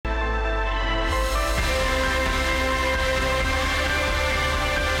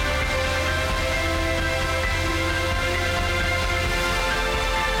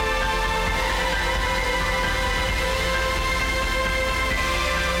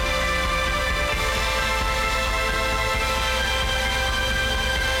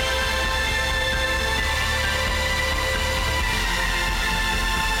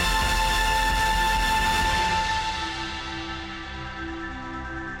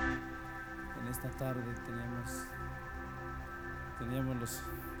esta tarde teníamos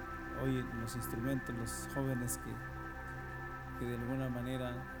hoy los instrumentos, los jóvenes que de alguna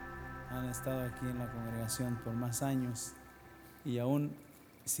manera han estado aquí en la congregación por más años y aún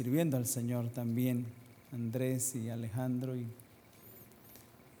sirviendo al Señor también, Andrés y Alejandro y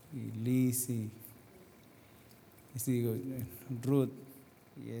Liz Ruth,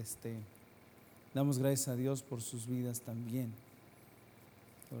 y damos gracias a Dios por sus vidas también,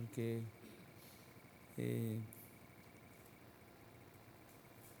 porque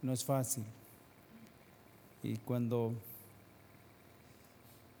no es fácil. Y cuando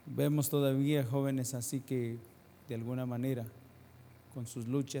vemos todavía jóvenes así que de alguna manera con sus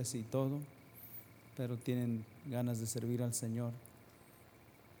luchas y todo, pero tienen ganas de servir al Señor,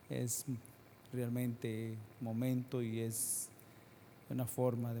 es realmente momento y es una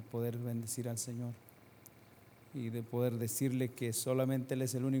forma de poder bendecir al Señor y de poder decirle que solamente Él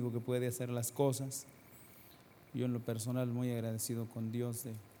es el único que puede hacer las cosas. Yo en lo personal muy agradecido con Dios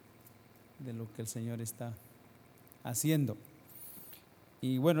de lo que el Señor está haciendo.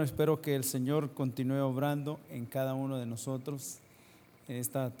 Y bueno, espero que el Señor continúe obrando en cada uno de nosotros. En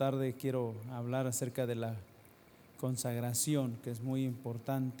esta tarde quiero hablar acerca de la consagración, que es muy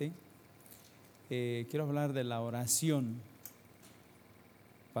importante. Quiero hablar de la oración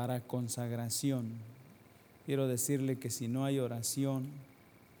para consagración. Quiero decirle que si no hay oración,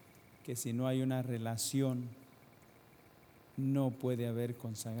 que si no hay una relación, no puede haber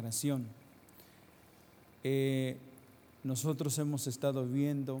consagración. Nosotros hemos estado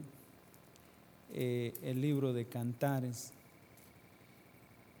viendo el libro de Cantares,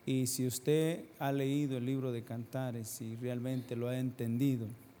 y si usted ha leído el libro de Cantares y realmente lo ha entendido,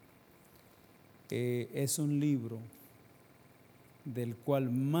 es un libro del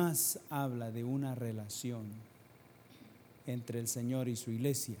cual más habla de una relación entre el Señor y su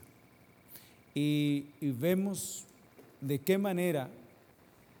iglesia, y vemos de qué manera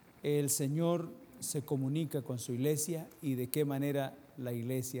el Señor se comunica con su iglesia y de qué manera la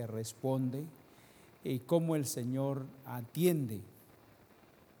iglesia responde y cómo el Señor atiende,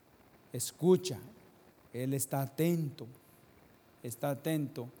 escucha. Él está atento.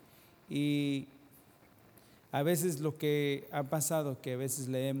 Y a veces lo que ha pasado, que a veces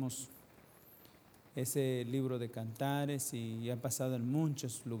leemos ese libro de Cantares y ha pasado en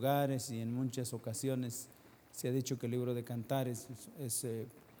muchos lugares y en muchas ocasiones se ha dicho que el libro de Cantares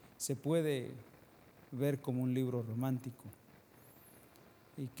se puede ver como un libro romántico.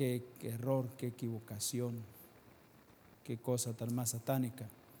 Y qué error, qué equivocación, qué cosa tan más satánica.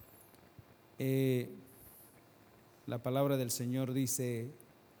 La palabra del Señor dice: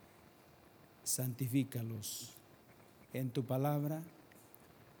 santifícalos en tu palabra,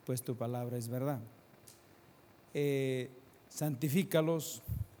 pues tu palabra es verdad. Santifícalos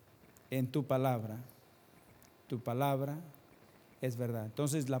en tu palabra es verdad.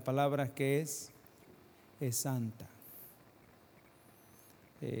 Entonces, la palabra que es santa.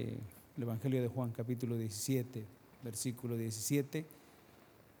 El Evangelio de Juan capítulo 17, versículo 17,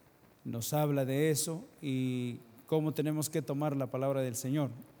 nos habla de eso y cómo tenemos que tomar la palabra del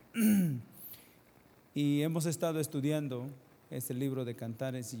Señor. Y hemos estado estudiando este libro de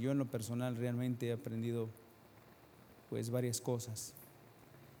Cantares y yo en lo personal realmente he aprendido pues varias cosas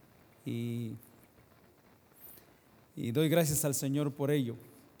y doy gracias al Señor por ello,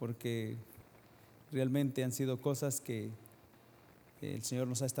 porque realmente han sido cosas que el Señor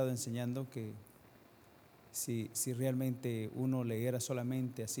nos ha estado enseñando, que si realmente uno leyera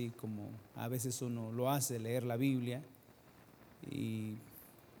solamente así como a veces uno lo hace, leer la Biblia y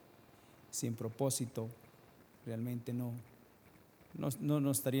sin propósito, realmente no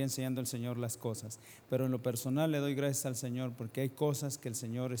nos estaría enseñando el Señor las cosas. Pero en lo personal le doy gracias al Señor porque hay cosas que el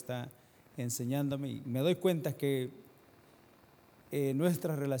Señor está enseñándome y me doy cuenta que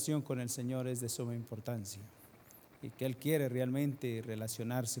nuestra relación con el Señor es de suma importancia y que Él quiere realmente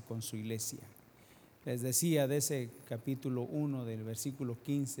relacionarse con su iglesia. Les decía, de ese capítulo 1 del versículo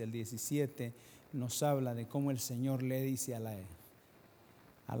 15 al 17 nos habla de cómo el Señor le dice a la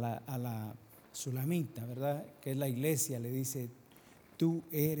Sulamita, ¿verdad?, que es la iglesia, le dice: tú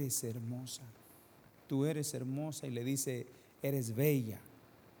eres hermosa, y le dice: eres bella,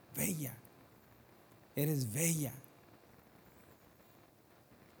 eres bella.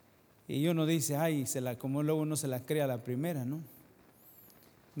 Y uno dice: ay, como luego uno se la cree a la primera, ¿no?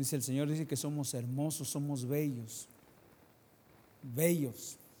 Dice el Señor, dice que somos hermosos, somos bellos,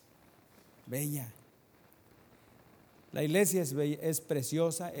 bella. La iglesia es bella, es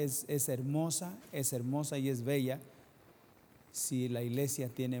preciosa, es hermosa y es bella si la iglesia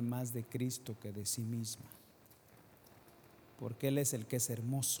tiene más de Cristo que de sí misma, porque Él es el que es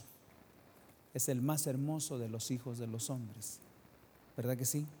hermoso. es el más hermoso de los hijos de los hombres. ¿Verdad que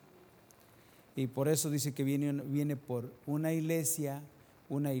sí? Y por eso dice que viene por una iglesia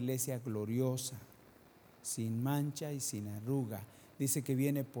gloriosa, sin mancha y sin arruga. Dice que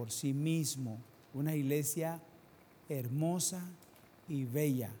viene por sí mismo, una iglesia hermosa y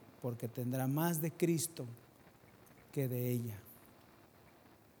bella, porque tendrá más de Cristo que de ella.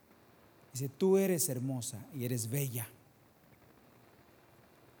 Dice, tú eres hermosa y eres bella.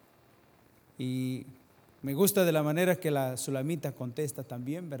 Y me gusta de la manera que la sulamita contesta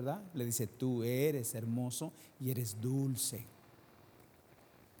también, ¿verdad? Le dice, tú eres hermoso y eres dulce.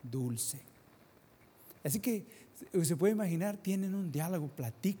 Dulce. Así que se puede imaginar, tienen un diálogo,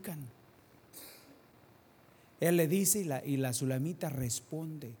 platican. Él le dice y la sulamita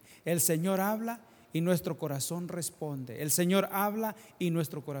responde. El Señor habla y nuestro corazón responde. El Señor habla y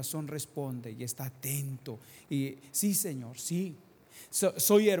nuestro corazón responde y está atento. Y sí, Señor, sí.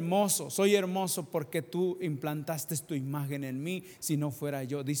 Soy hermoso porque tú implantaste tu imagen en mí. Si no fuera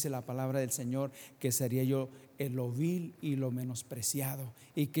yo, dice la palabra del Señor, que sería yo lo vil y lo menospreciado,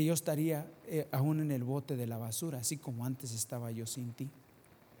 y que yo estaría aún en el bote de la basura, así como antes estaba yo sin ti.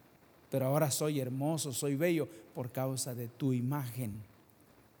 Pero ahora soy hermoso, soy bello por causa de tu imagen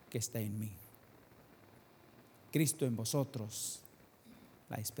que está en mí. Cristo en vosotros,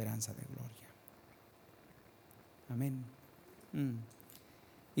 la esperanza de gloria. Amén.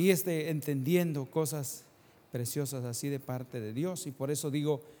 Y entendiendo cosas preciosas así de parte de Dios, y por eso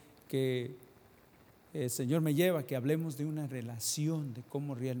digo que el Señor me lleva a que hablemos de una relación, de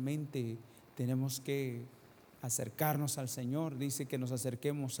cómo realmente tenemos que acercarnos al Señor. Dice que nos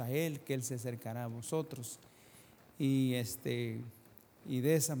acerquemos a Él, que Él se acercará a vosotros. Y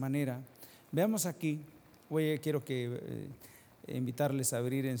de esa manera, veamos aquí, quiero que invitarles a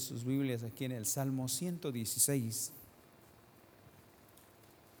abrir en sus Biblias aquí en el Salmo 116.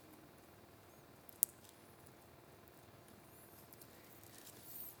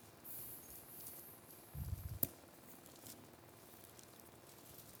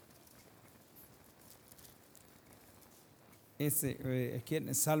 Aquí en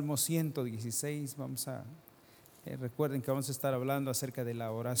el Salmo 116 recuerden que vamos a estar hablando acerca de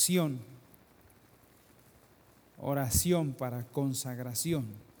la oración para consagración.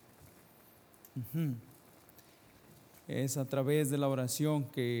 Es a través de la oración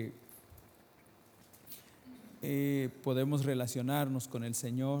que podemos relacionarnos con el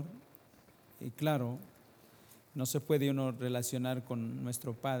Señor. Y claro, no se puede uno relacionar con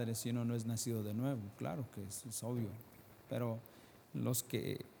nuestro Padre si uno no es nacido de nuevo. Claro que eso es obvio. Pero los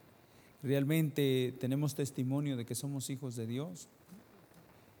que realmente tenemos testimonio de que somos hijos de Dios,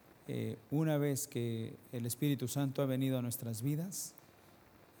 una vez que el Espíritu Santo ha venido a nuestras vidas,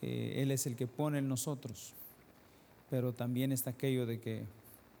 Él es el que pone en nosotros. Pero también está aquello de que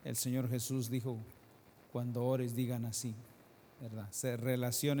el Señor Jesús dijo, cuando ores digan así, ¿verdad? Se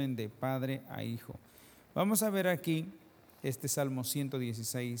relacionen de padre a hijo. Vamos a ver aquí este Salmo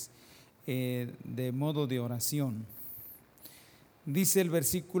 116 de modo de oración. Dice el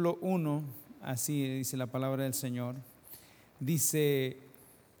versículo 1, así dice la palabra del Señor. Dice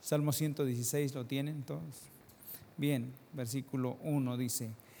Salmo 116, ¿lo tienen todos? Bien, versículo 1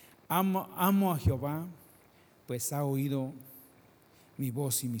 dice, amo a Jehová, pues ha oído mi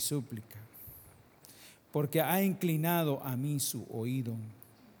voz y mi súplica, porque ha inclinado a mí su oído.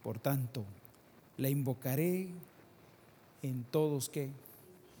 Por tanto, le invocaré en todos que.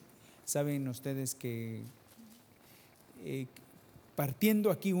 Saben ustedes que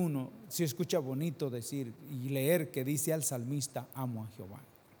partiendo aquí uno, se escucha bonito decir y leer que dice al salmista, amo a Jehová.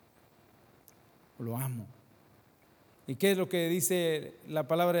 Lo amo. ¿Y qué es lo que dice la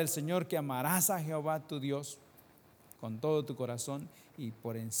palabra del Señor? Que amarás a Jehová tu Dios con todo tu corazón y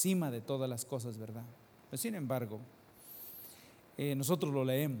por encima de todas las cosas, ¿verdad? Pues, sin embargo, nosotros lo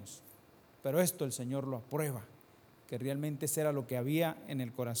leemos, pero esto el Señor lo aprueba, que realmente ese era lo que había en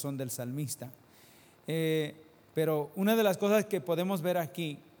el corazón del salmista. Pero una de las cosas que podemos ver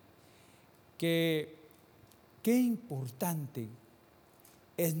aquí, que qué importante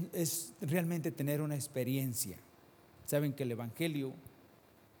es realmente tener una experiencia. Saben que el Evangelio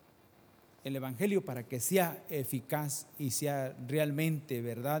para que sea eficaz y sea realmente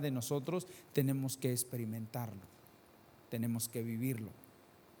verdad de nosotros, tenemos que experimentarlo, tenemos que vivirlo.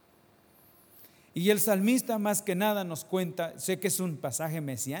 Y el salmista más que nada nos cuenta, sé que es un pasaje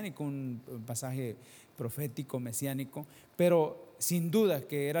mesiánico, un pasaje profético mesiánico, pero sin duda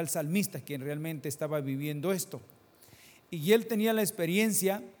que era el salmista quien realmente estaba viviendo esto. Y él tenía la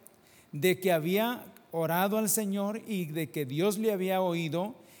experiencia de que había orado al Señor y de que Dios le había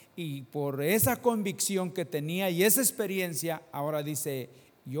oído, y por esa convicción que tenía y esa experiencia, ahora dice,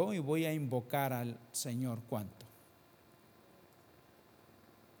 yo hoy voy a invocar al Señor ¿cuánto?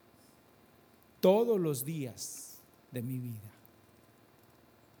 Todos los días de mi vida.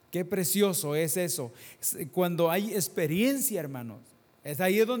 Qué precioso es eso. Cuando hay experiencia, hermanos, es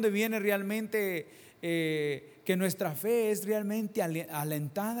ahí donde viene realmente que nuestra fe es realmente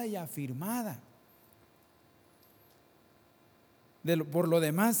alentada y afirmada. Por lo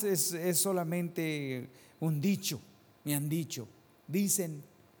demás es solamente un dicho, me han dicho, dicen.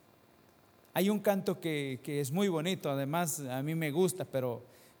 Hay un canto que es muy bonito, además a mí me gusta, pero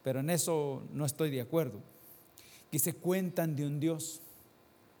en eso no estoy de acuerdo. Que se cuentan de un Dios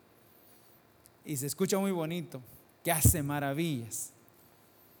y se escucha muy bonito, que hace maravillas,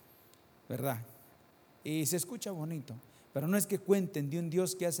 ¿verdad? Y se escucha bonito, pero no es que cuenten de un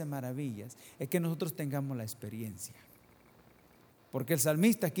Dios que hace maravillas, es que nosotros tengamos la experiencia. Porque el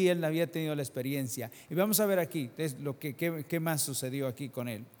salmista aquí, él había tenido la experiencia. Y vamos a ver aquí qué más sucedió aquí con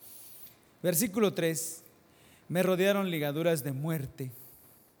él. Versículo 3: me rodearon ligaduras de muerte,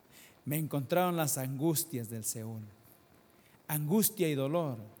 me encontraron las angustias del Seol. Angustia y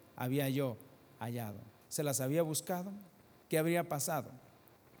dolor había yo hallado. ¿Se las había buscado? ¿Qué habría pasado?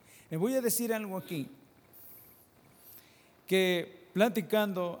 Me voy a decir algo aquí, que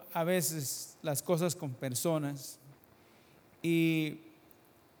platicando a veces las cosas con personas, y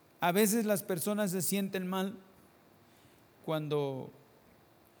a veces las personas se sienten mal cuando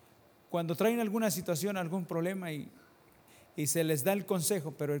traen alguna situación, algún problema y se les da el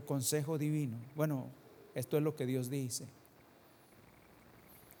consejo, pero el consejo divino. Bueno, esto es lo que Dios dice.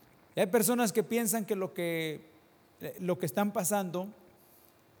 Y hay personas que piensan que lo que están pasando,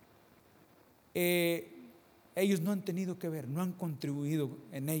 ellos no han tenido que ver, no han contribuido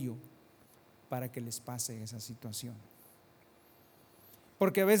en ello para que les pase esa situación.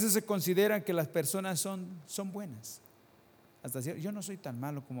 Porque a veces se considera que las personas son buenas. Hasta decir, yo no soy tan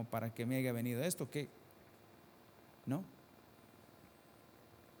malo como para que me haya venido esto, ¿qué? ¿No?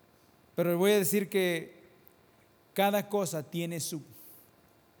 Pero voy a decir que cada cosa tiene su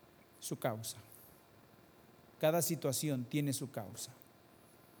causa. Cada situación tiene su causa.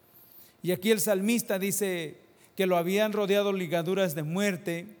 Y aquí el salmista dice que lo habían rodeado ligaduras de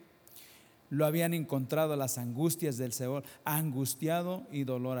muerte, lo habían encontrado las angustias del Seol. Angustiado y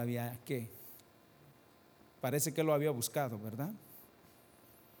dolor había ¿qué? Parece que lo había buscado, ¿verdad?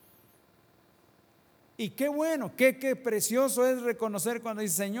 Y qué bueno, qué precioso es reconocer cuando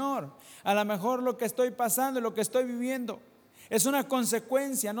dice, Señor, a lo mejor lo que estoy pasando, lo que estoy viviendo es una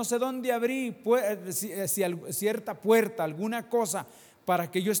consecuencia, no sé dónde abrir cierta puerta, alguna cosa para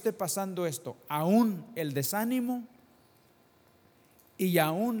que yo esté pasando esto. Aún el desánimo y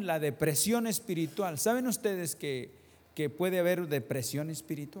aún la depresión espiritual. ¿Saben ustedes que puede haber depresión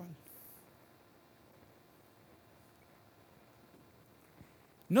espiritual?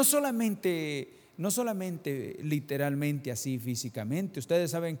 No solamente literalmente así físicamente.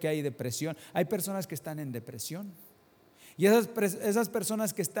 Ustedes saben que hay depresión. Hay personas que están en depresión. Y esas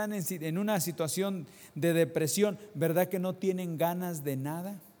personas que están en una situación de depresión, ¿verdad que no tienen ganas de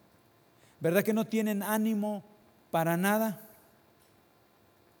nada? ¿Verdad que no tienen ánimo para nada?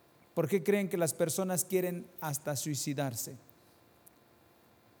 ¿Por qué creen que las personas quieren hasta suicidarse?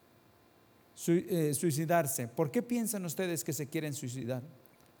 Suicidarse. ¿Por qué piensan ustedes que se quieren suicidar?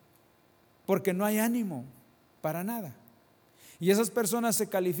 Porque no hay ánimo para nada. Y esas personas se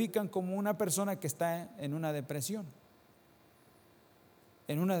califican como una persona que está en una depresión.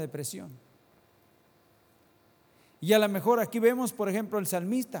 En una depresión. Y a lo mejor aquí vemos, por ejemplo, el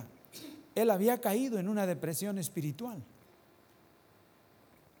salmista. Él había caído en una depresión espiritual.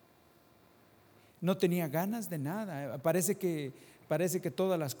 No tenía ganas de nada. Parece que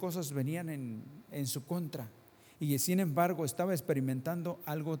todas las cosas venían en su contra. Y sin embargo estaba experimentando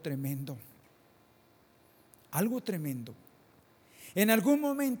algo tremendo. Algo tremendo. En algún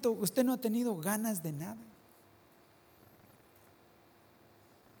momento usted no ha tenido ganas de nada.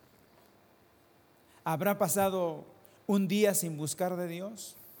 ¿Habrá pasado un día sin buscar de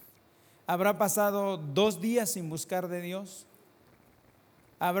Dios? ¿Habrá pasado 2 días sin buscar de Dios?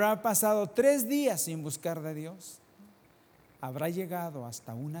 ¿Habrá pasado 3 días sin buscar de Dios? ¿Habrá llegado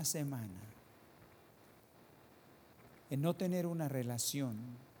hasta una semana en no tener una relación,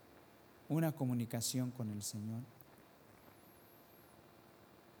 una comunicación con el Señor?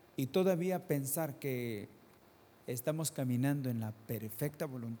 Y todavía pensar que estamos caminando en la perfecta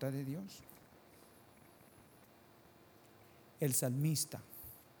voluntad de Dios. El salmista,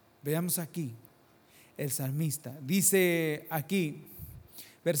 veamos aquí, el salmista dice aquí,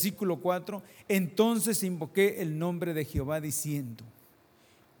 versículo 4: entonces invoqué el nombre de Jehová diciendo,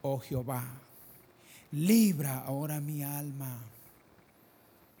 oh Jehová, libra ahora mi alma.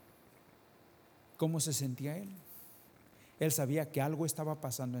 ¿Cómo se sentía él? Él sabía que algo estaba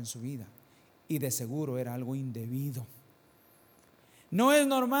pasando en su vida y de seguro era algo indebido. No es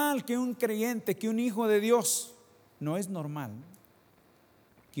normal que un creyente, que un hijo de Dios, no es normal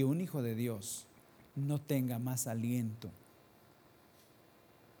que un hijo de Dios no tenga más aliento,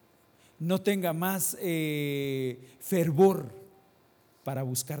 no tenga más fervor para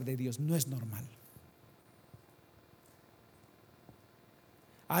buscar de Dios. No es normal.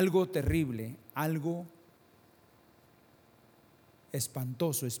 Algo terrible, algo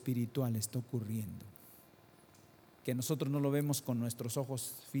espantoso espiritual está ocurriendo, que nosotros no lo vemos con nuestros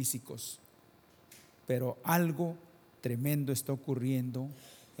ojos físicos, pero algo tremendo está ocurriendo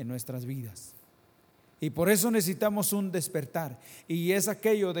en nuestras vidas. Y por eso necesitamos un despertar. Y es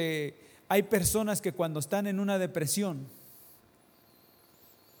aquello de, hay personas que cuando están en una depresión,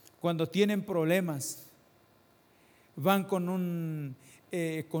 cuando tienen problemas, van con un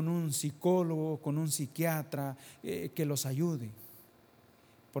psicólogo, con un psiquiatra que los ayude.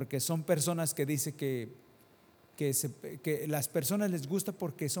 Porque son personas que dicen que las personas les gusta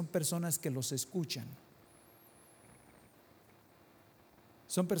porque son personas que los escuchan.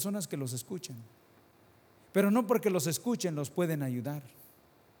 Son personas que los escuchan. Pero no porque los escuchen los pueden ayudar.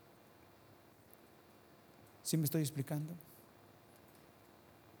 ¿Sí me estoy explicando?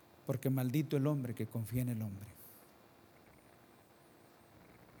 Porque maldito el hombre que confía en el hombre.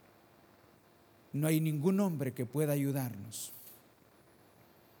 No hay ningún hombre que pueda ayudarnos.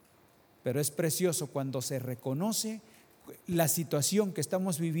 Pero es precioso cuando se reconoce la situación que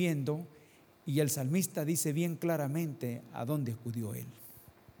estamos viviendo y el salmista dice bien claramente a dónde acudió él.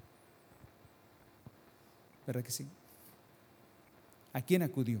 ¿Verdad que sí? ¿A quién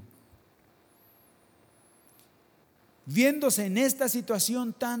acudió? Viéndose en esta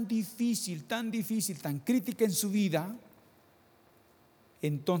situación tan difícil, tan crítica en su vida,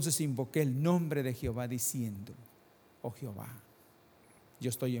 entonces invoqué el nombre de Jehová diciendo: oh Jehová,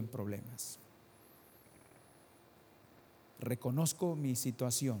 yo estoy en problemas. Reconozco mi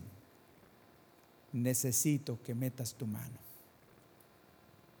situación. Necesito que metas tu mano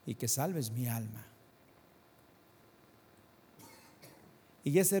y que salves mi alma.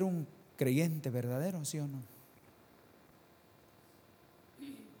 Y ese era un creyente verdadero, ¿sí o no?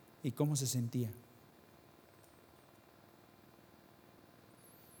 ¿Y cómo se sentía?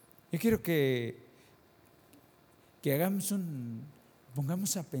 Yo quiero que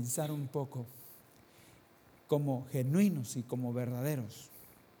pongamos a pensar un poco como genuinos y como verdaderos.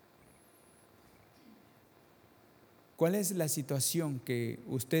 ¿Cuál es la situación que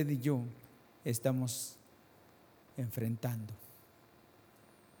usted y yo estamos enfrentando?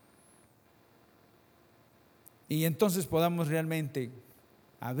 Y entonces podamos realmente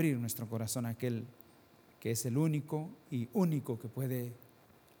abrir nuestro corazón a aquel que es el único y único que puede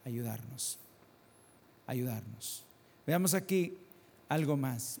ayudarnos. Veamos aquí algo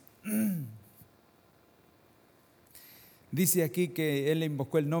más. Dice aquí que él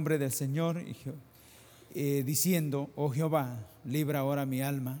invocó el nombre del Señor diciendo: oh Jehová, libra ahora mi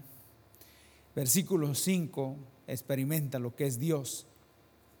alma. Versículo 5 experimenta lo que es Dios.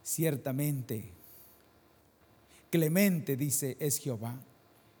 Ciertamente clemente, dice, es Jehová,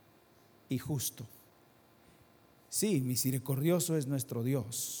 y justo. Sí, misericordioso es nuestro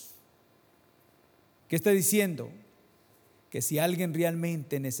Dios. ¿Qué está diciendo? Que si alguien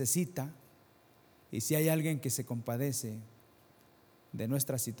realmente necesita, y si hay alguien que se compadece de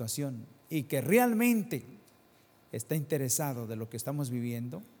nuestra situación y que realmente está interesado de lo que estamos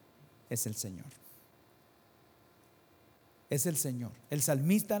viviendo, es el Señor. Es el Señor. El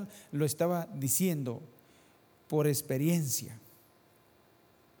salmista lo estaba diciendo por experiencia.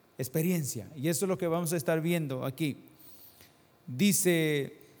 Y eso es lo que vamos a estar viendo aquí.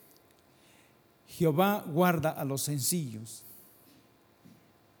 Dice: Jehová guarda a los sencillos.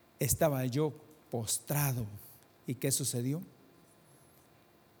 Estaba yo postrado. ¿Y qué sucedió?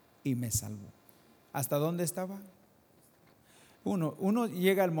 Y me salvó. ¿Hasta dónde estaba? Uno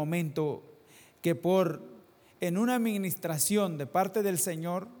llega al momento que en una administración de parte del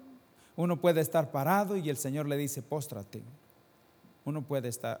Señor, uno puede estar parado y el Señor le dice: póstrate.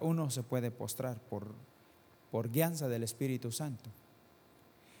 Uno se puede postrar por guianza del Espíritu Santo.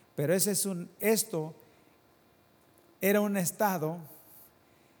 Pero esto era un estado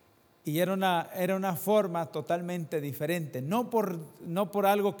y era una forma totalmente diferente, no por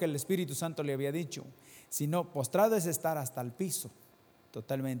algo que el Espíritu Santo le había dicho, sino postrado es estar hasta el piso,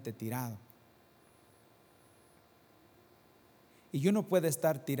 totalmente tirado. Y uno puede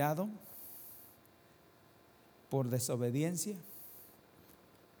estar tirado por desobediencia,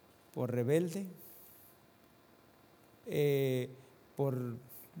 por rebelde, por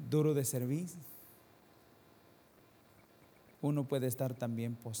duro de servir, uno puede estar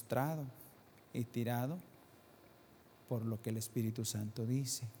también postrado y tirado por lo que el Espíritu Santo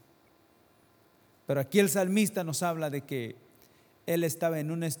dice. Pero aquí el salmista nos habla de que él estaba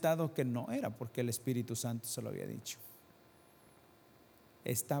en un estado que no era porque el Espíritu Santo se lo había dicho.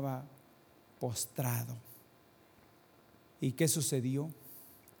 Estaba postrado. ¿Y qué sucedió?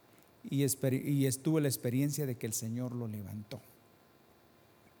 Y estuvo la experiencia de que el Señor lo levantó.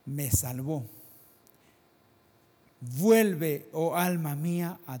 Me salvó. Vuelve, oh alma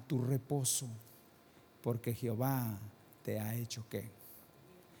mía, a tu reposo, porque Jehová te ha hecho ¿qué?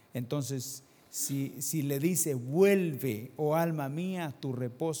 Entonces, si le dice vuelve, oh alma mía, a tu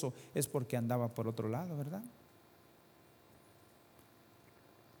reposo, es porque andaba por otro lado, ¿verdad?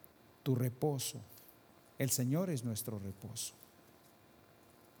 Tu reposo. El Señor es nuestro reposo.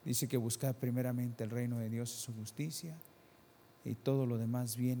 Dice que buscad primeramente el reino de Dios y su justicia, y todo lo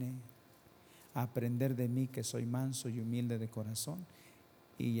demás viene a aprender de mí, que soy manso y humilde de corazón,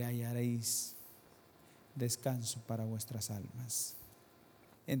 y hallaréis descanso para vuestras almas.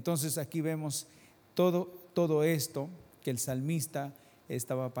 Entonces aquí vemos todo esto que el salmista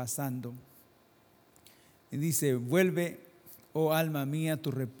estaba pasando. Y dice: vuelve, oh alma mía, a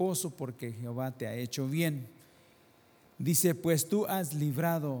tu reposo, porque Jehová te ha hecho bien. Dice: pues tú has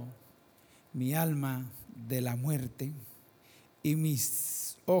librado mi alma de la muerte, y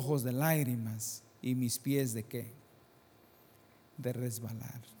mis ojos de lágrimas, y mis pies de ¿qué? De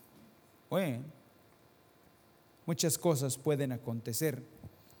resbalar. Bueno, muchas cosas pueden acontecer.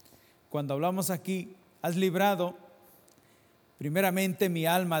 Cuando hablamos aquí, has librado primeramente mi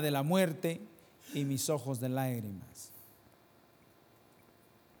alma de la muerte y mis ojos de lágrimas.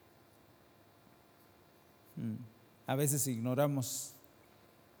 A veces ignoramos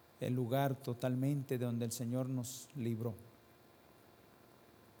el lugar totalmente de donde el Señor nos libró.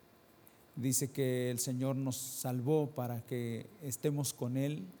 Dice que el Señor nos salvó para que estemos con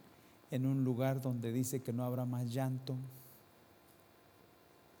Él en un lugar donde dice que no habrá más llanto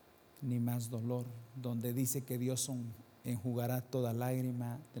ni más dolor, donde dice que Dios enjugará toda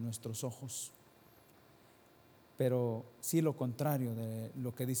lágrima de nuestros ojos. Pero sí lo contrario de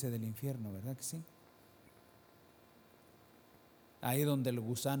lo que dice del infierno, ¿verdad que sí? Ahí donde el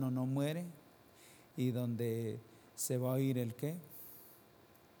gusano no muere y donde se va a oír el ¿qué?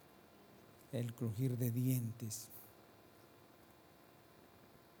 El crujir de dientes.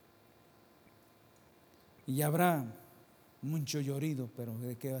 Y habrá mucho llorido, pero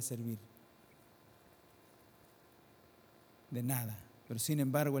 ¿de qué va a servir? De nada. Pero sin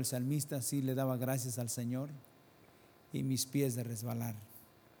embargo el salmista sí le daba gracias al Señor, y mis pies de resbalar,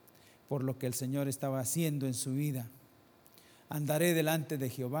 por lo que el Señor estaba haciendo en su vida. Andaré delante de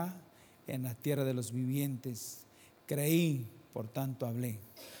Jehová en la tierra de los vivientes. Creí, por tanto hablé,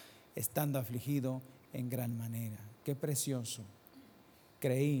 estando afligido en gran manera. Qué precioso.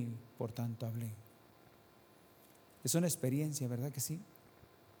 Creí, por tanto hablé. Es una experiencia, ¿verdad que sí?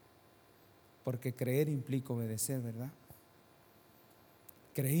 Porque creer implica obedecer, ¿verdad?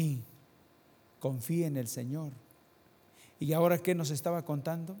 Creí, confié en el Señor. ¿Y ahora qué nos estaba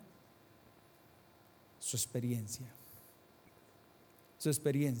contando? Su experiencia. Su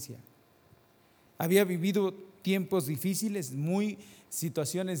experiencia. Había vivido tiempos difíciles,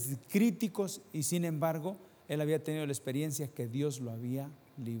 situaciones críticos, y sin embargo, él había tenido la experiencia que Dios lo había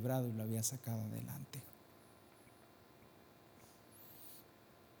librado y lo había sacado adelante.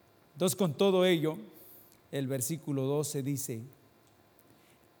 Entonces, con todo ello, el versículo 12 dice: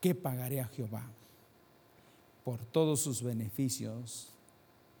 ¿qué pagaré a Jehová por todos sus beneficios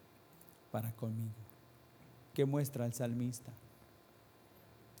para conmigo? ¿Qué muestra el salmista?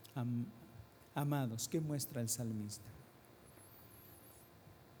 Amados, ¿qué muestra el salmista?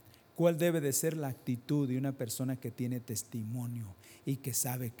 ¿Cuál debe de ser la actitud de una persona que tiene testimonio y que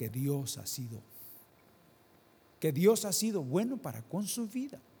sabe que Dios ha sido bueno para con su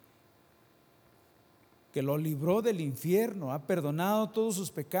vida? Que lo libró del infierno, ha perdonado todos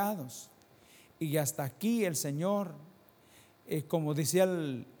sus pecados, y hasta aquí el Señor, como decía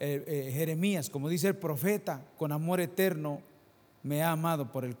Jeremías, como dice el profeta, con amor eterno me ha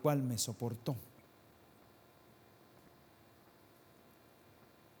amado, por el cual me soportó.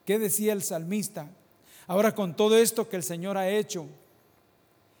 ¿Qué decía el salmista? Ahora, con todo esto que el Señor ha hecho,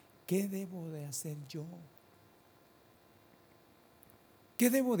 ¿qué debo de hacer yo? ¿Qué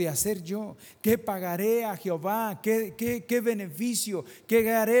debo de hacer yo? ¿Qué pagaré a Jehová? ¿Qué beneficio?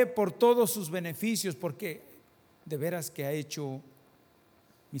 ¿Qué haré por todos sus beneficios? Porque de veras que ha hecho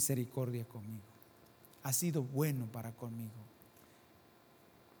misericordia conmigo. Ha sido bueno para conmigo.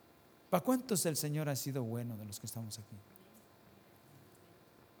 ¿Para cuántos el Señor ha sido bueno de los que estamos aquí?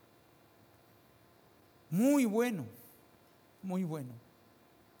 Muy bueno. muy bueno.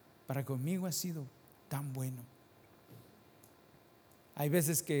 Para conmigo ha sido tan bueno. Hay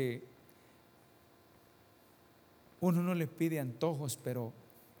veces que uno no le pide antojos, pero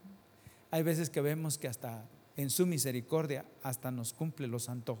hay veces que vemos que hasta en su misericordia hasta nos cumple los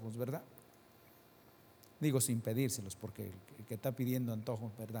antojos, ¿verdad? Digo sin pedírselos, porque el que está pidiendo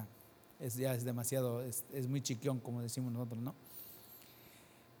antojos, ¿verdad? Ya es demasiado, es muy chiquión, como decimos nosotros, ¿no?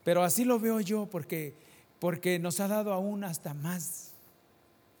 Pero así lo veo yo, porque nos ha dado aún hasta más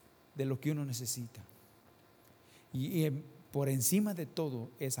de lo que uno necesita. Y por encima de todo,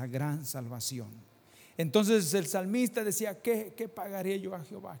 esa gran salvación. Entonces el salmista decía: ¿qué pagaré yo a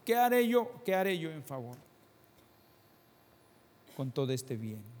Jehová? ¿Qué haré yo en favor con todo este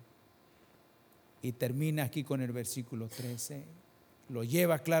bien? Y termina aquí con el versículo 13. Lo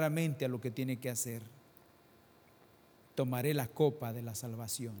lleva claramente a lo que tiene que hacer. Tomaré la copa de la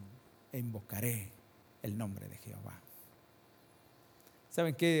salvación e invocaré el nombre de Jehová.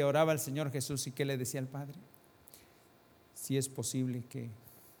 ¿Saben qué oraba el Señor Jesús y qué le decía al Padre? Si es posible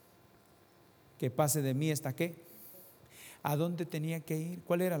que pase de mí esta ¿qué? ¿A dónde tenía que ir?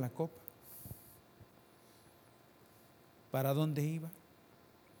 ¿Cuál era la copa? ¿Para dónde iba?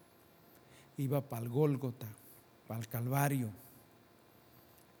 Iba para el Gólgota, para el Calvario.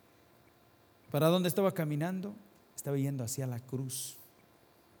 ¿Para dónde estaba caminando? Estaba yendo hacia la cruz.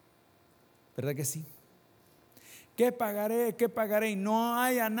 ¿Verdad que sí? ¿Qué pagaré? ¿Qué pagaré? Y no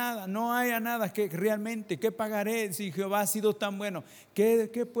haya nada que realmente, ¿qué pagaré si Jehová ha sido tan bueno?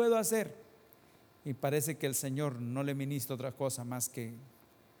 ¿Qué puedo hacer? Y parece que el Señor no le ministra otra cosa más que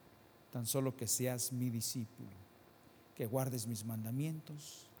tan solo que seas mi discípulo, que guardes mis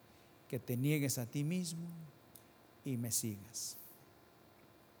mandamientos, que te niegues a ti mismo y me sigas.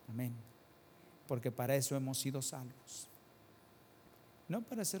 Amén. Porque para eso hemos sido salvos. No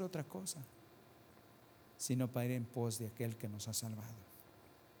para hacer otra cosa, sino para ir en pos de aquel que nos ha salvado.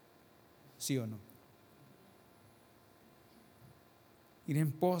 ¿Sí o no? Ir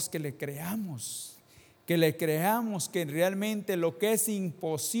en pos, que le creamos que realmente lo que es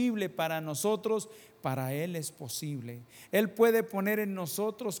imposible para nosotros, para Él es posible. Él puede poner en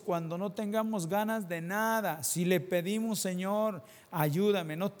nosotros cuando no tengamos ganas de nada. Si le pedimos: Señor,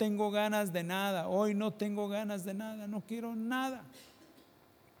 ayúdame, no tengo ganas de nada, hoy no tengo ganas de nada, no quiero nada.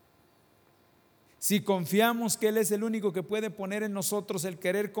 Si confiamos que Él es el único que puede poner en nosotros el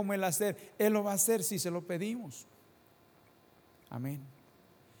querer como el hacer, Él lo va a hacer si se lo pedimos. Amén.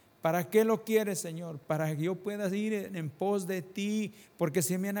 ¿Para qué lo quieres, Señor? Para que yo pueda ir en pos de ti, porque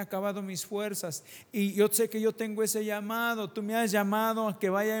se me han acabado mis fuerzas. Y yo sé que yo tengo ese llamado. Tú me has llamado a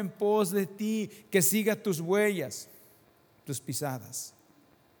que vaya en pos de ti, que siga tus huellas, tus pisadas.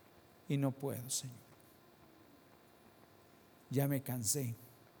 Y no puedo, Señor. Ya me cansé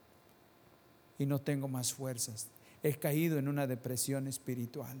y no tengo más fuerzas. He caído en una depresión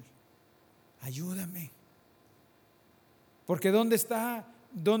espiritual. Ayúdame. Porque ¿dónde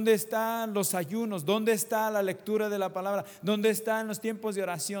están los ayunos? ¿Dónde está la lectura de la palabra? ¿Dónde están los tiempos de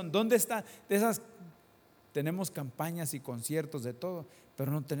oración? ¿Dónde están esas? Tenemos campañas y conciertos de todo,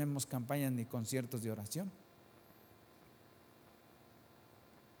 pero no tenemos campañas ni conciertos de oración.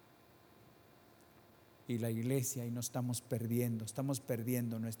 Y la iglesia, y nos estamos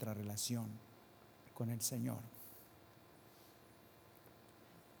perdiendo nuestra relación con el Señor.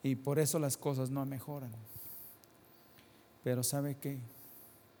 Y por eso las cosas no mejoran. Pero ¿sabe qué?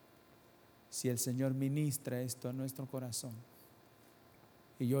 Si el Señor ministra esto a nuestro corazón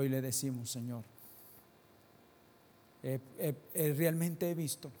y hoy le decimos: Señor, realmente he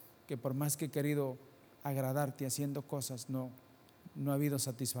visto que por más que he querido agradarte haciendo cosas, no ha habido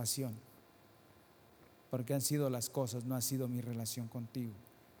satisfacción, porque han sido las cosas, no ha sido mi relación contigo.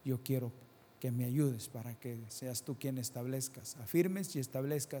 Yo quiero que me ayudes para que seas tú quien afirmes y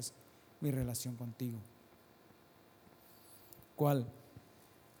establezcas mi relación contigo. ¿Cuál?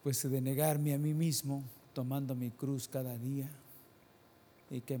 Pues de negarme a mí mismo, tomando mi cruz cada día.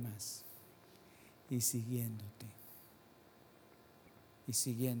 ¿Y qué más? Y siguiéndote.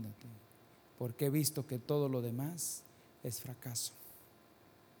 Porque he visto que todo lo demás es fracaso.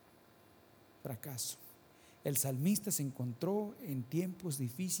 El salmista se encontró en tiempos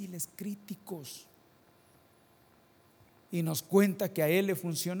difíciles, críticos, y nos cuenta que a él le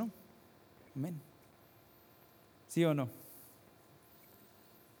funcionó. Amén. ¿Sí o no?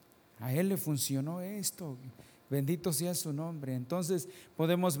 A él le funcionó esto. Bendito sea su nombre. Entonces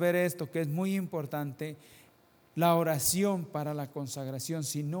podemos ver esto, que es muy importante: la oración para la consagración.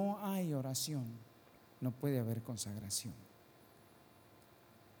 Si no hay oración, no puede haber consagración.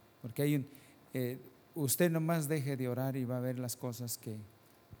 Porque usted nomás deje de orar y va a ver las cosas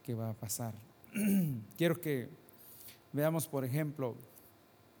que va a pasar. Quiero que Veamos, por ejemplo,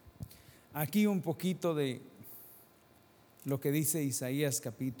 aquí un poquito de lo que dice Isaías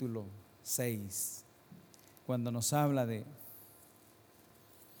capítulo 6, cuando nos habla de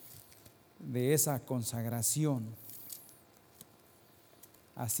esa consagración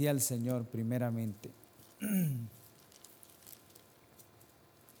hacia el Señor primeramente.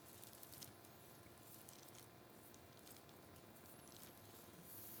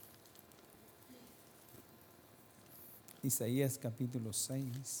 Isaías capítulo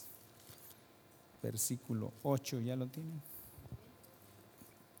 6, versículo 8, ¿ya lo tienen?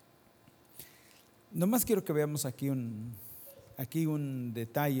 Nomás quiero que veamos aquí un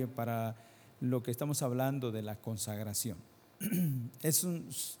detalle para lo que estamos hablando de la consagración. Es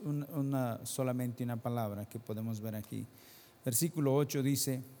solamente una palabra que podemos ver aquí. Versículo 8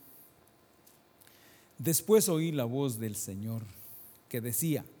 dice: después oí la voz del Señor que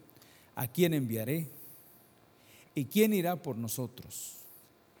decía: ¿a quién enviaré? ¿Y quién irá por nosotros?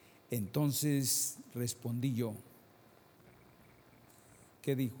 Entonces respondí yo.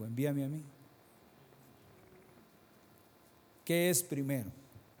 ¿Qué dijo? Envíame a mí. ¿Qué es primero?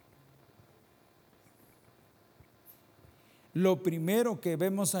 Lo primero que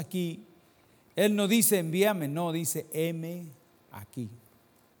vemos aquí, Él no dice envíame, no, dice heme aquí.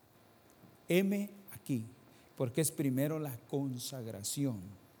 Heme aquí, porque es primero la consagración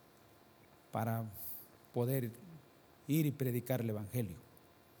para poder ir y predicar el Evangelio.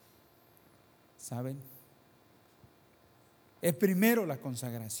 ¿Saben? Es primero la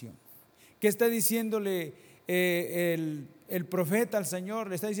consagración. ¿Qué está diciéndole el profeta al Señor?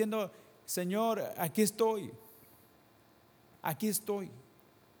 Le está diciendo: Señor, aquí estoy. Aquí estoy.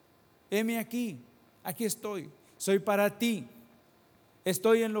 Heme aquí. Aquí estoy. Soy para ti.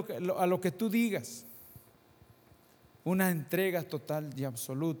 Estoy a lo que tú digas. Una entrega total y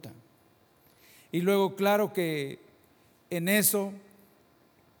absoluta. Y luego, claro que en eso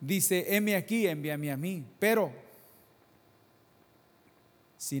dice: heme aquí, envíame a mí. Pero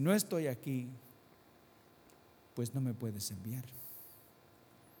si no estoy aquí, pues no me puedes enviar.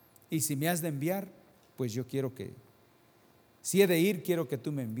 Y si me has de enviar, pues yo quiero que, si he de ir, quiero que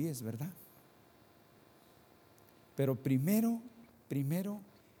tú me envíes, ¿verdad? Pero primero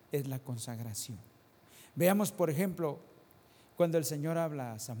es la consagración. Veamos, por ejemplo, cuando el Señor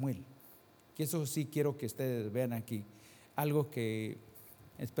habla a Samuel, que eso sí quiero que ustedes vean aquí, algo que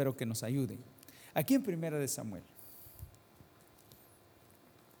espero que nos ayude. Aquí en Primera de Samuel.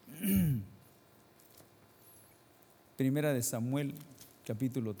 Primera de Samuel,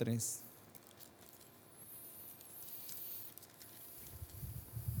 capítulo 3.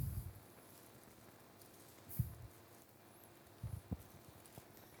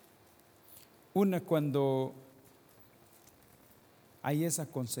 Cuando hay esa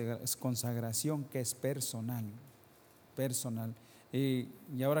consagración que es personal. Y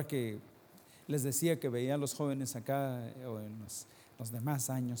ahora que les decía que veía a los jóvenes acá, o en los demás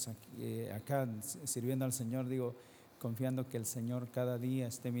años acá sirviendo al Señor, digo, confiando que el Señor cada día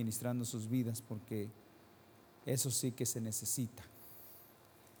esté ministrando sus vidas, porque eso sí que se necesita.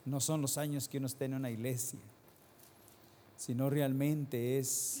 No son los años que uno esté en una iglesia, sino realmente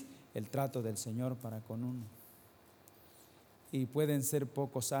es el trato del Señor para con uno. Y pueden ser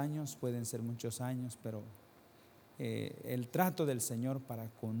pocos años, pueden ser muchos años, pero el trato del Señor para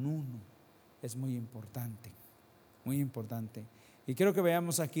con uno es muy importante, muy importante. Y quiero que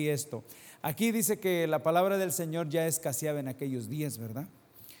veamos aquí esto. Aquí dice que la palabra del Señor ya escaseaba en aquellos días, ¿verdad?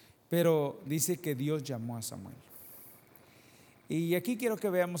 Pero dice que Dios llamó a Samuel. Y aquí quiero que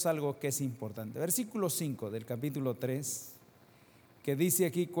veamos algo que es importante. Versículo 5 del capítulo 3, que dice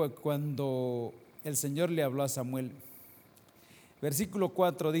aquí cuando el Señor le habló a Samuel. Versículo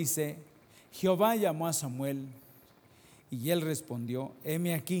 4 dice: Jehová llamó a Samuel y él respondió: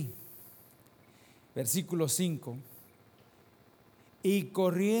 heme aquí. Versículo 5: y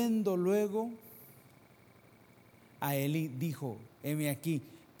corriendo luego a Elí dijo: heme aquí.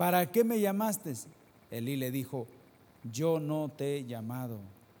 ¿Para qué me llamaste? Elí le dijo: yo no te he llamado,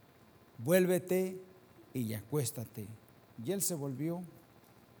 vuélvete y acuéstate. Y él se volvió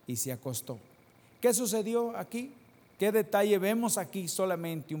y se acostó. ¿Qué sucedió aquí? ¿Qué detalle vemos aquí?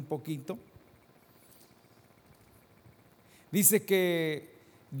 Solamente un poquito. Dice que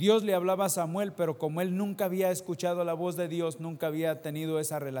Dios le hablaba a Samuel, pero como él nunca había escuchado la voz de Dios, nunca había tenido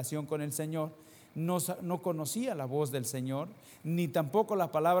esa relación con el Señor, no conocía la voz del Señor, ni tampoco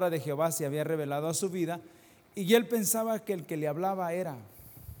la palabra de Jehová se había revelado a su vida, y él pensaba que el que le hablaba era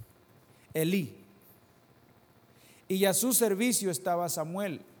Elí. Y a su servicio estaba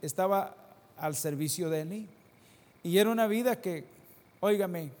Samuel, estaba al servicio de Elí. Y era una vida que,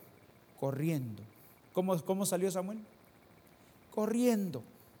 óigame, corriendo. ¿Cómo salió Samuel? corriendo,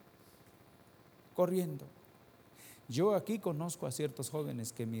 corriendo. Yo aquí conozco a ciertos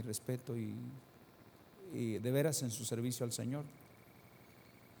jóvenes que mi respeto y de veras en su servicio al Señor.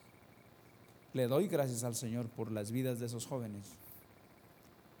 Le doy gracias al Señor por las vidas de esos jóvenes.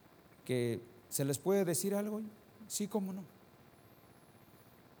 ¿Que se les puede decir algo? Sí, cómo no.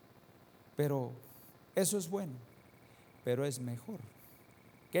 Pero eso es bueno, pero es mejor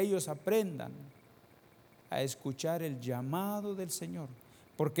que ellos aprendan a escuchar el llamado del Señor,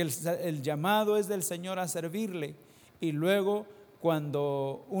 porque el llamado es del Señor a servirle, y luego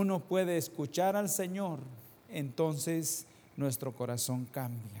cuando uno puede escuchar al Señor, entonces nuestro corazón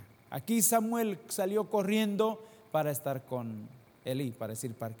cambia. Aquí Samuel salió corriendo para estar con Elí, para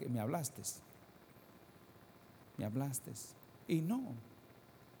decir, ¿para qué me hablaste? Me hablaste. Y no,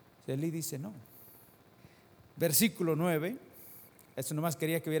 Elí dice no. Versículo 9, eso nomás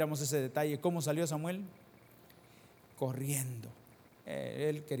quería que viéramos ese detalle. ¿Cómo salió Samuel? Corriendo.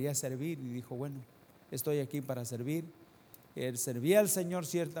 Él quería servir y dijo, bueno, estoy aquí para servir. Él servía al Señor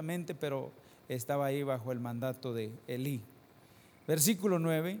ciertamente, pero estaba ahí bajo el mandato de Elí. Versículo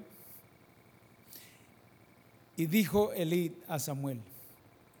 9. Y dijo Elí a Samuel,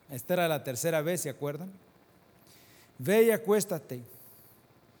 esta era la tercera vez, ¿se acuerdan? Ve y acuéstate,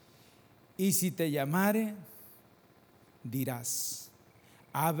 y si te llamare, dirás,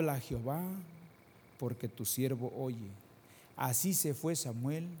 habla Jehová, porque tu siervo oye. Así se fue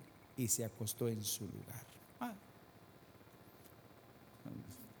Samuel y se acostó en su lugar.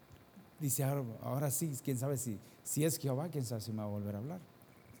 Dice, ahora sí, quién sabe si es Jehová, quién sabe si me va a volver a hablar.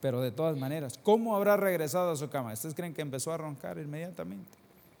 Pero de todas maneras, ¿cómo habrá regresado a su cama? ¿Ustedes creen que empezó a roncar inmediatamente?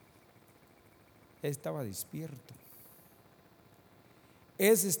 Estaba despierto.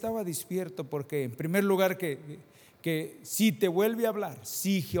 Estaba despierto porque, en primer lugar, que si te vuelve a hablar,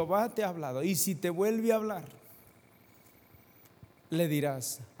 si Jehová te ha hablado y si te vuelve a hablar, le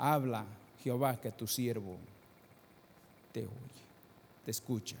dirás, habla Jehová, que tu siervo te oye, te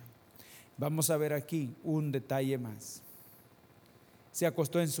escucha. Vamos a ver aquí un detalle más. Se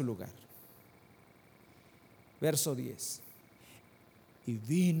acostó en su lugar. Verso 10. Y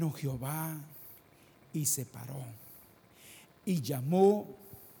vino Jehová y se paró y llamó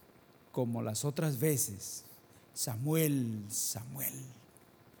como las otras veces, Samuel, Samuel.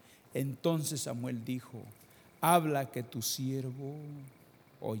 Entonces Samuel dijo, habla que tu siervo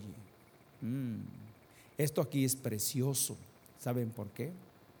oye. Esto aquí es precioso. ¿Saben por qué?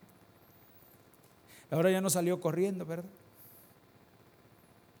 Ahora ya no salió corriendo, ¿verdad?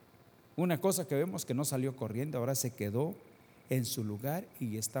 Una cosa que vemos, que no salió corriendo, ahora se quedó en su lugar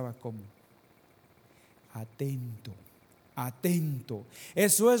y estaba como atento, atento.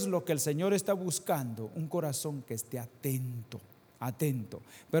 Eso es lo que el Señor está buscando, un corazón que esté atento, atento.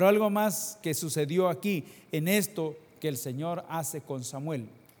 Pero algo más que sucedió aquí en esto que el Señor hace con Samuel.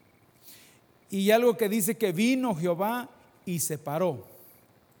 Y algo que dice que vino Jehová y se paró.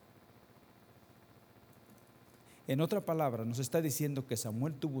 En otra palabra, nos está diciendo que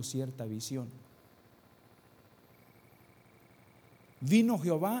Samuel tuvo cierta visión. Vino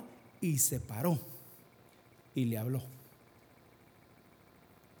Jehová y se paró y le habló.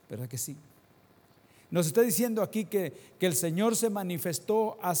 ¿Verdad que sí? Nos está diciendo aquí que el Señor se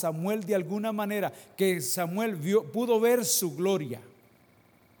manifestó a Samuel de alguna manera, que Samuel pudo ver su gloria,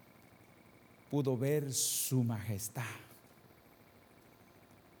 pudo ver su majestad.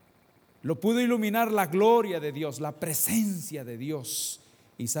 Lo pudo iluminar la gloria de Dios, la presencia de Dios.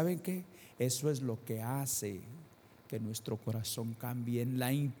 ¿Y saben qué? Eso es lo que hace que nuestro corazón cambie en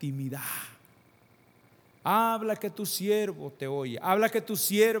la intimidad. Habla que tu siervo te oye, habla que tu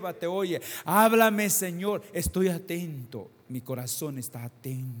sierva te oye. Háblame, Señor, estoy atento, mi corazón está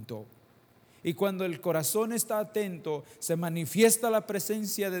atento. Y cuando el corazón está atento, se manifiesta la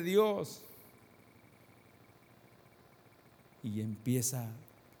presencia de Dios y empieza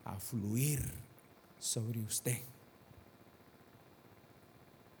a fluir sobre usted,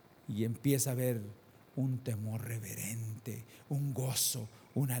 y empieza a ver un temor reverente, un gozo,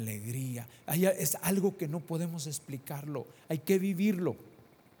 una alegría. Es algo que no podemos explicarlo, hay que vivirlo,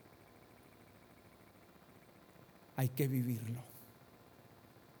 hay que vivirlo.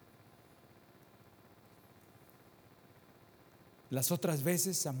 Las otras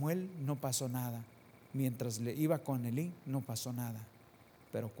veces Samuel no pasó nada, mientras le iba con Elí no pasó nada.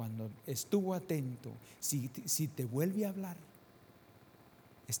 Pero cuando estuvo atento, si te vuelve a hablar,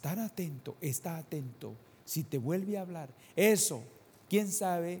 estar atento, está atento. Si te vuelve a hablar, eso, quién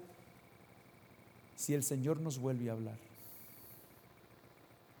sabe si el Señor nos vuelve a hablar.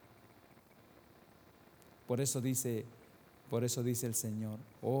 Por eso dice el Señor,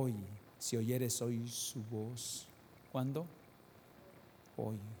 hoy, si oyeres hoy su voz. ¿Cuándo?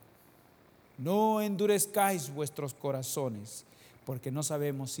 hoy. No endurezcáis vuestros corazones, porque no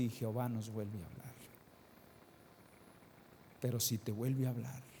sabemos si Jehová nos vuelve a hablar. Pero si te vuelve a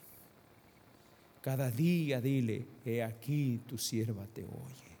hablar, cada día dile: he aquí tu sierva te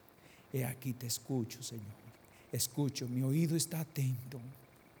oye, he aquí te escucho, Señor, escucho, mi oído está atento.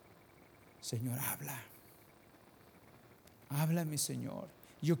 Señor, háblame, Señor,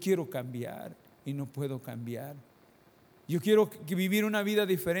 yo quiero cambiar y no puedo cambiar. Yo quiero vivir una vida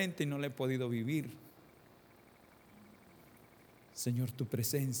diferente y no la he podido vivir. Señor, tu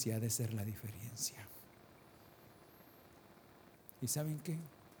presencia ha de ser la diferencia. ¿Y saben qué?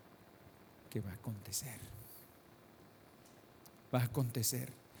 Que va a acontecer. Va a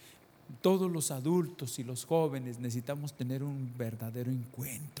acontecer. Todos los adultos y los jóvenes necesitamos tener un verdadero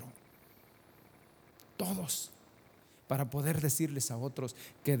encuentro. Todos. Para poder decirles a otros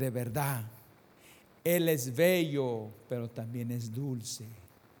que de verdad Él es bello, pero también es dulce.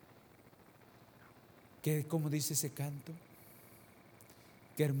 ¿Cómo dice ese canto?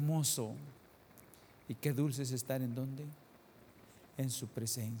 Qué hermoso y qué dulce es estar ¿en dónde? En su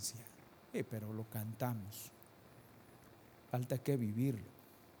presencia. Pero lo cantamos. Falta que vivirlo.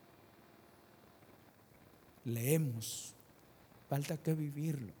 Leemos. Falta que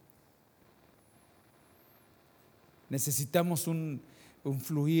vivirlo. Necesitamos un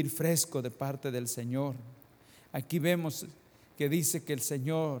fluir fresco de parte del Señor. Aquí vemos que dice que el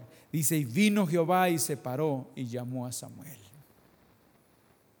Señor dice: y vino Jehová y se paró y llamó a Samuel.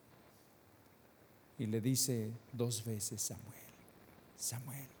 Y le dice 2 veces: Samuel,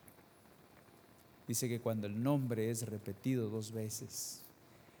 Samuel. Dice que cuando el nombre es repetido 2 veces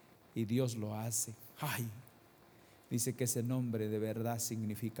y Dios lo hace, dice que ese nombre de verdad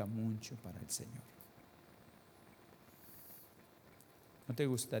significa mucho para el Señor. ¿No te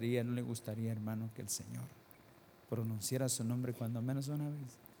gustaría, no le gustaría, hermano, que el Señor pronunciara su nombre cuando menos una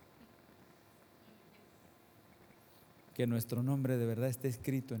vez? Que nuestro nombre de verdad esté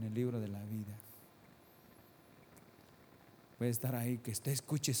escrito en el libro de la vida. Puede estar ahí, que usted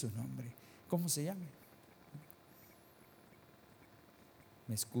escuche su nombre. ¿Cómo se llama?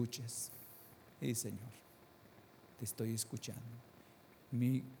 ¿Me escuchas? Sí, Señor, te estoy escuchando.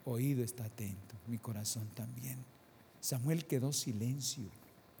 Mi oído está atento, mi corazón también. Samuel quedó en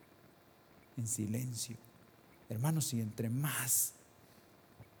silencio. Hermanos, y entre más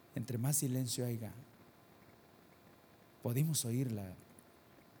silencio haya, podemos oír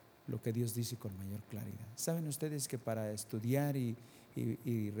lo que Dios dice con mayor claridad. ¿Saben ustedes que para estudiar y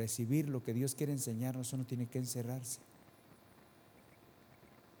recibir lo que Dios quiere enseñarnos, uno tiene que encerrarse?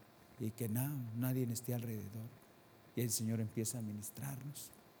 Y que nadie esté alrededor. Y el Señor empieza a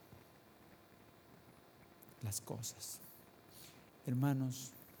ministrarnos las cosas. Hermanos,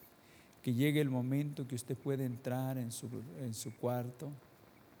 que llegue el momento que usted puede entrar en su cuarto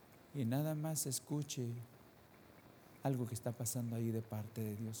y nada más escuche algo que está pasando ahí de parte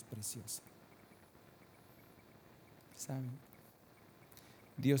de Dios precioso. ¿Saben?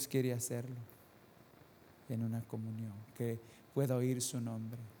 Dios quiere hacerlo en una comunión, que pueda oír su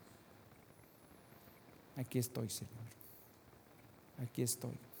nombre. Aquí estoy, Señor. Aquí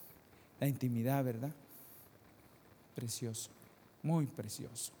estoy. La intimidad, ¿verdad? Precioso, muy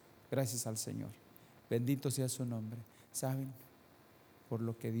precioso. Gracias al Señor. Bendito sea su nombre. ¿Saben? Por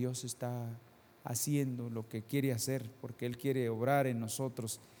lo que Dios está haciendo, lo que quiere hacer, porque Él quiere obrar en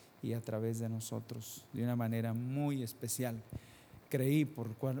nosotros y a través de nosotros de una manera muy especial. Creí,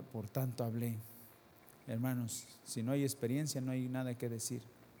 por tanto hablé. Hermanos, si no hay experiencia, no hay nada que decir.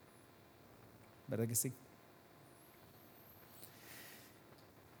 ¿Verdad que sí?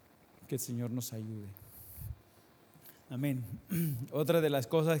 Que el Señor nos ayude. Amén. Una de las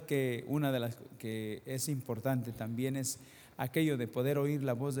que es importante también es aquello de poder oír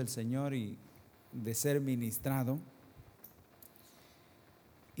la voz del Señor y de ser ministrado,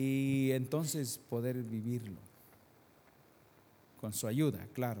 y entonces poder vivirlo con su ayuda.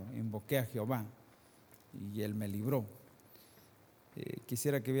 Claro, invoqué a Jehová y Él me libró.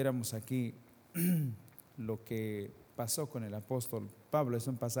 Quisiera que viéramos aquí lo que pasó con el apóstol Pablo. Es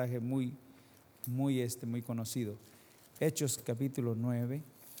un pasaje muy conocido. Hechos capítulo 9.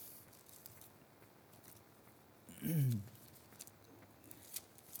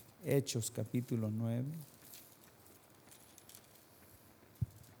 Hechos capítulo 9.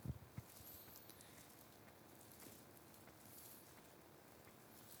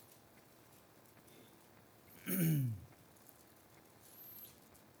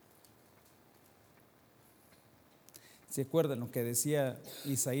 ¿Se acuerdan lo que decía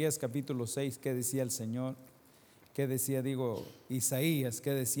Isaías capítulo 6? ¿Qué decía el Señor? ¿Qué decía, Isaías?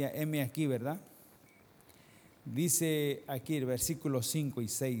 ¿Qué decía? Heme aquí, ¿verdad? Dice aquí el versículo 5 y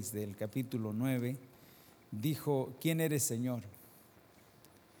 6 del capítulo 9, dijo: ¿quién eres, Señor?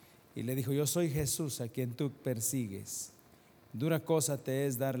 Y le dijo: yo soy Jesús a quien tú persigues. Dura cosa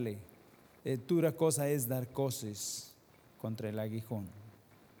es dar coces contra el aguijón.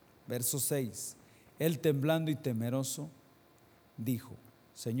 Verso 6, él temblando y temeroso dijo: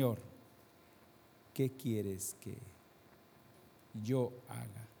 Señor, ¿qué quieres que yo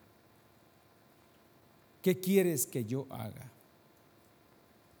haga? ¿Qué quieres que yo haga?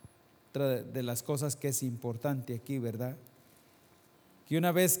 Otra de las cosas que es importante aquí, ¿verdad? Que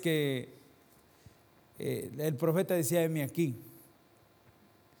una vez que el profeta decía: heme aquí,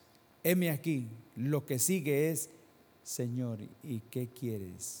 lo que sigue es: Señor, ¿y qué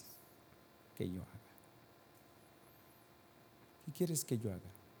quieres que yo haga? ¿Qué quieres que yo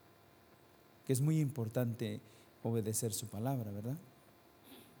haga? Que es muy importante obedecer su palabra, ¿verdad?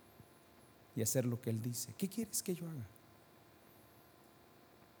 Y hacer lo que Él dice. ¿Qué quieres que yo haga?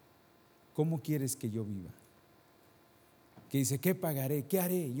 ¿Cómo quieres que yo viva? Que dice: ¿qué pagaré? ¿Qué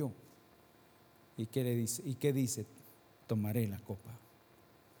haré yo? ¿Y qué le dice? ¿Y qué dice? Tomaré la copa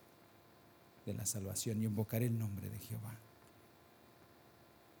de la salvación y invocaré el nombre de Jehová.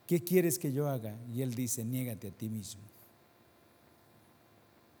 ¿Qué quieres que yo haga? Y Él dice: niégate a ti mismo.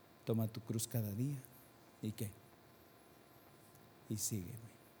 Toma tu cruz cada día. ¿Y qué? Y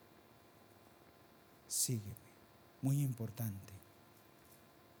sígueme. Sígueme. Muy importante.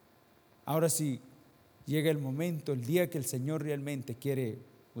 Ahora sí, llega el momento, el día que el Señor realmente quiere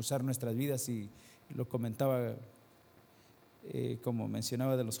usar nuestras vidas, y lo comentaba, como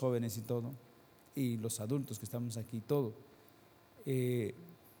mencionaba, de los jóvenes y todo, y los adultos que estamos aquí, todo,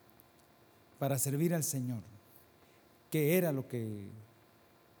 para servir al Señor. ¿Qué era lo que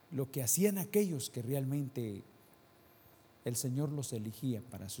hacían aquellos que realmente el Señor los elegía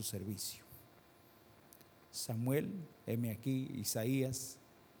para su servicio? Samuel: heme aquí. Isaías: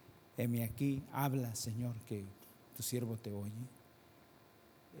 heme aquí, habla, Señor, que tu siervo te oye.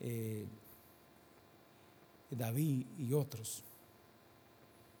 David y otros.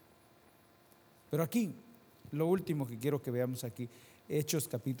 Pero aquí, lo último que quiero que veamos aquí, Hechos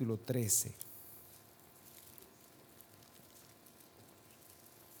capítulo 13.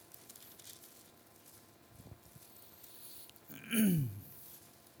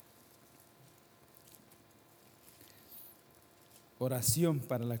 Oración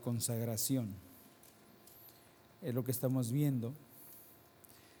para la consagración. Es lo que estamos viendo.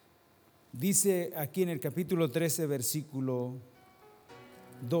 Dice aquí en el capítulo 13, versículo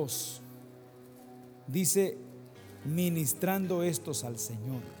 2. Dice: ministrando estos al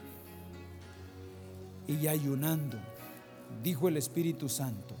Señor y ayunando, dijo el Espíritu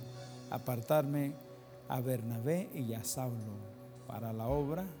Santo: apartarme a Bernabé y a Saulo para la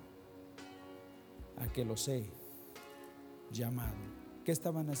obra a que los he llamado. ¿Qué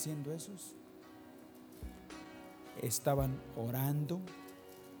estaban haciendo esos? Estaban orando.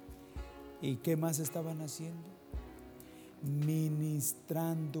 ¿Y qué más estaban haciendo?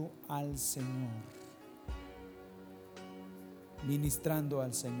 Ministrando al Señor. Ministrando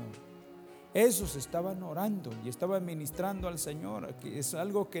al Señor. Esos estaban orando y estaban ministrando al Señor. Es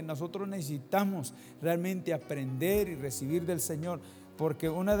algo que nosotros necesitamos realmente aprender y recibir del Señor, porque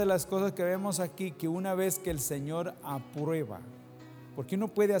una de las cosas que vemos aquí, que una vez que el Señor aprueba, porque uno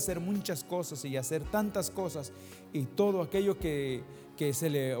puede hacer muchas cosas y hacer tantas cosas, y todo aquello que se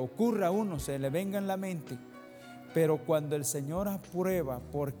le ocurra a uno, se le venga en la mente, pero cuando el Señor aprueba,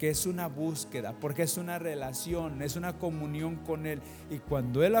 porque es una búsqueda, porque es una relación, es una comunión con Él, y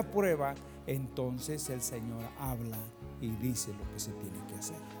cuando Él aprueba, entonces el Señor habla y dice lo que se tiene que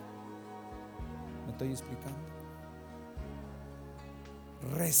hacer. ¿Me estoy explicando?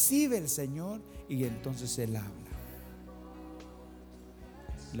 Recibe el Señor y entonces Él habla.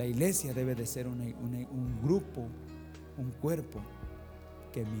 La iglesia debe de ser un grupo, un cuerpo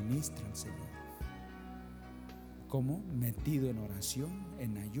que ministra al Señor. ¿Cómo? Metido en oración,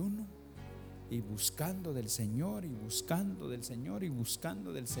 en ayuno, y buscando del Señor, y buscando del Señor, y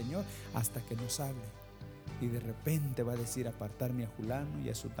buscando del Señor, hasta que nos hable. Y de repente va a decir: apartarme a Julano y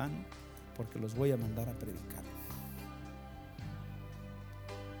a Sutano, porque los voy a mandar a predicar.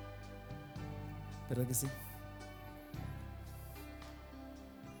 ¿Verdad que sí?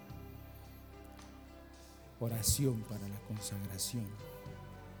 Oración para la consagración,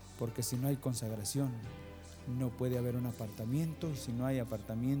 porque si no hay consagración, no puede haber un apartamiento, y si no hay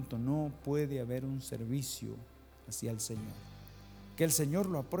apartamiento, no puede haber un servicio hacia el Señor. Que el Señor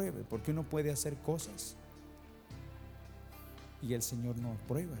lo apruebe, porque uno puede hacer cosas y el Señor no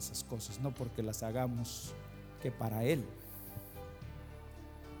aprueba esas cosas, no porque las hagamos que para Él.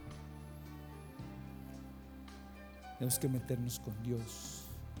 Tenemos que meternos con Dios,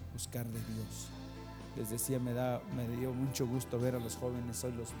 buscar de Dios. Les decía, me dio mucho gusto ver a los jóvenes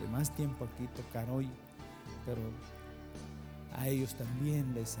hoy, los de más tiempo aquí, tocar hoy, pero a ellos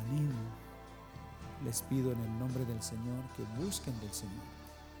también les animo, les pido en el nombre del Señor que busquen del Señor,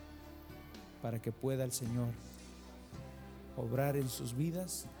 para que pueda el Señor obrar en sus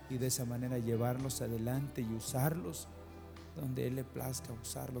vidas y de esa manera llevarlos adelante y usarlos donde Él le plazca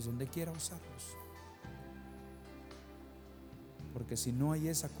usarlos, donde quiera usarlos. Porque si no hay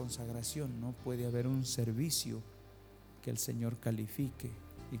esa consagración, no puede haber un servicio que el Señor califique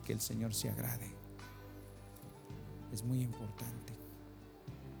y que el Señor se agrade. Es muy importante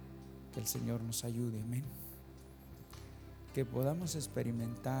que el Señor nos ayude, amén. Que podamos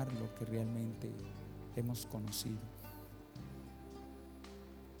experimentar lo que realmente hemos conocido,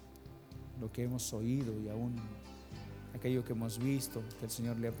 lo que hemos oído y aún aquello que hemos visto, que el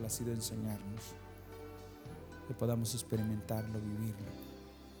Señor le ha placido enseñarnos. Que podamos experimentarlo, vivirlo.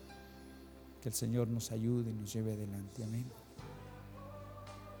 Que el Señor nos ayude y nos lleve adelante, amén.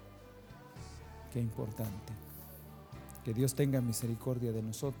 Qué importante. Que Dios tenga misericordia de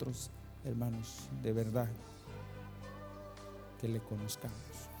nosotros, hermanos, de verdad, que le conozcamos.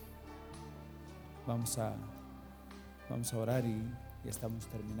 Vamos a orar y estamos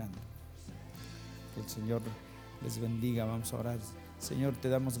terminando. Que el Señor les bendiga. Vamos a orar. Señor, te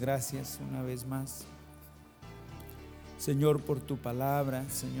damos gracias una vez más, Señor, por tu palabra,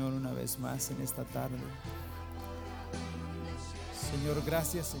 Señor, una vez más en esta tarde. Señor,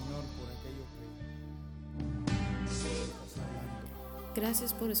 gracias, Señor, por aquello que estás hablando.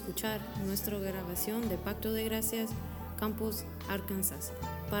 Gracias por escuchar nuestra grabación de Pacto de Gracias, Campos, Arkansas.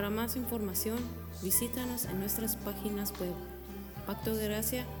 Para más información, visítanos en nuestras páginas web,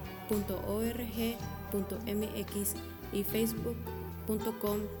 pactodegracia.org.mx y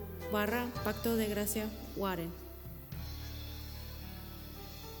facebook.com/Pacto de Gracia Warren.